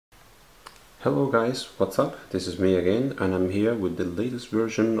Hello guys, what's up? This is me again, and I'm here with the latest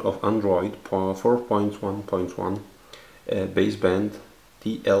version of Android 4.1.1 baseband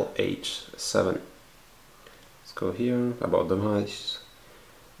DLH7. Let's go here, about device.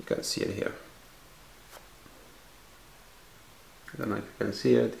 You can see it here. I don't know if you can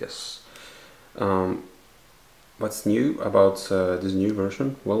see it, yes. What's new about this new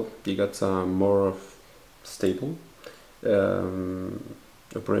version? Well, you got a more stable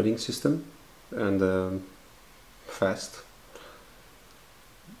operating system and fast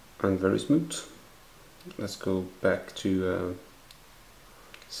and very smooth. Let's go back to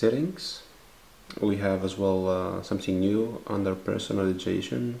settings. We have as well something new under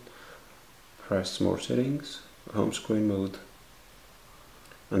personalization. Press more settings, home screen mode,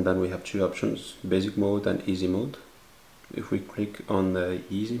 and then we have two options, basic mode and easy mode. If we click on the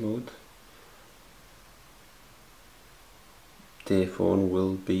easy mode, the phone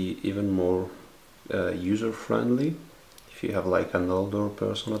will be even more user-friendly. If you have like an older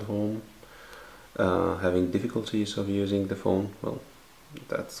person at home having difficulties of using the phone, well,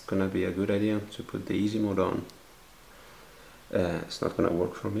 that's gonna be a good idea to put the easy mode on. It's not gonna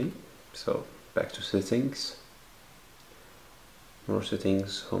work for me, so back to settings, more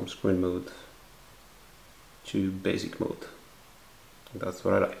settings, home screen mode, to basic mode. That's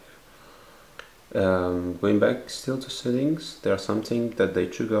what I like. Going back still to settings, there's something that they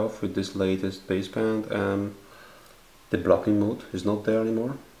took off with this latest baseband. The blocking mode is not there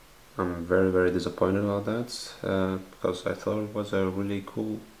anymore. I'm very disappointed about that because I thought it was a really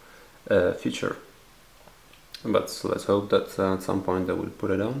cool feature. But let's hope that at some point they will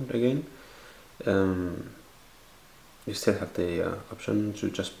put it on again. You still have the option to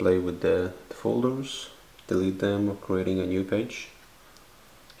just play with the folders, delete them, or creating a new page.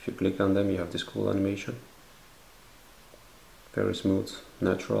 If you click on them, you have this cool animation. Very smooth,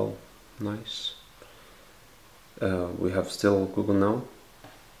 natural, nice. We have still Google Now.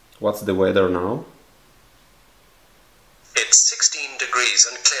 What's the weather now? It's 16 degrees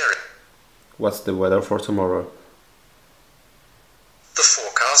and clearing. What's the weather for tomorrow? The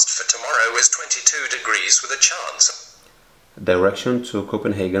forecast for tomorrow is 22 degrees with a chance. Direction to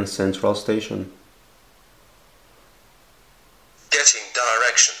Copenhagen Central Station. Getting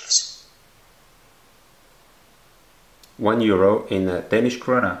directions. €1 in Danish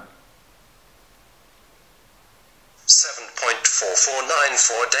krone.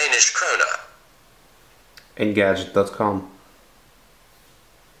 7.4494 Danish kroner. Engadget.com.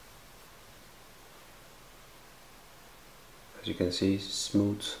 As you can see,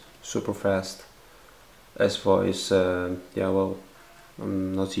 smooth, super fast. S-Voice, yeah, well,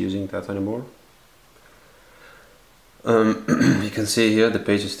 I'm not using that anymore. You can see here the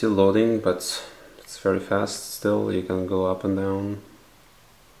page is still loading, but it's very fast still. You can go up and down,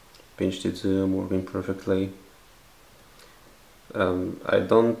 pinch to zoom, working perfectly. I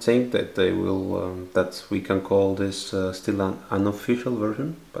don't think that they will, that we can call this still an unofficial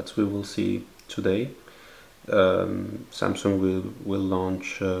version, but we will see today. Samsung will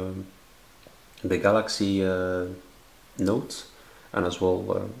launch the Galaxy Note, and as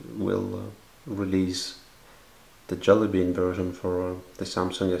well will release the Jelly Bean version for the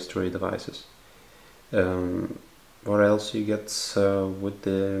Samsung S3 devices. What else you get with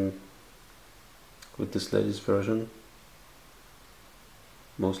this latest version?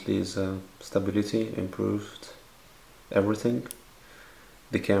 Mostly is stability, improved everything.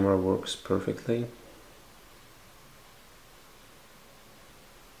 The camera works perfectly.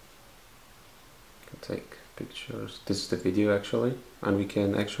 Take pictures. This is the video actually, and we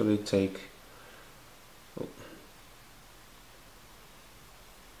can actually take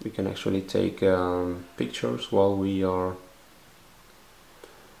pictures while we are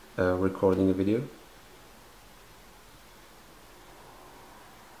recording a video.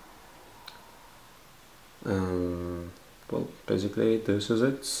 Well, basically this is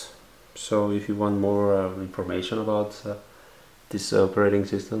it. So if you want more information about this operating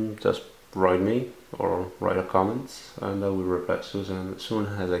system, just write me or write a comment, and I will reply as soon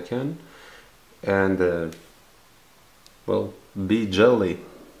as I can. And well, be jelly.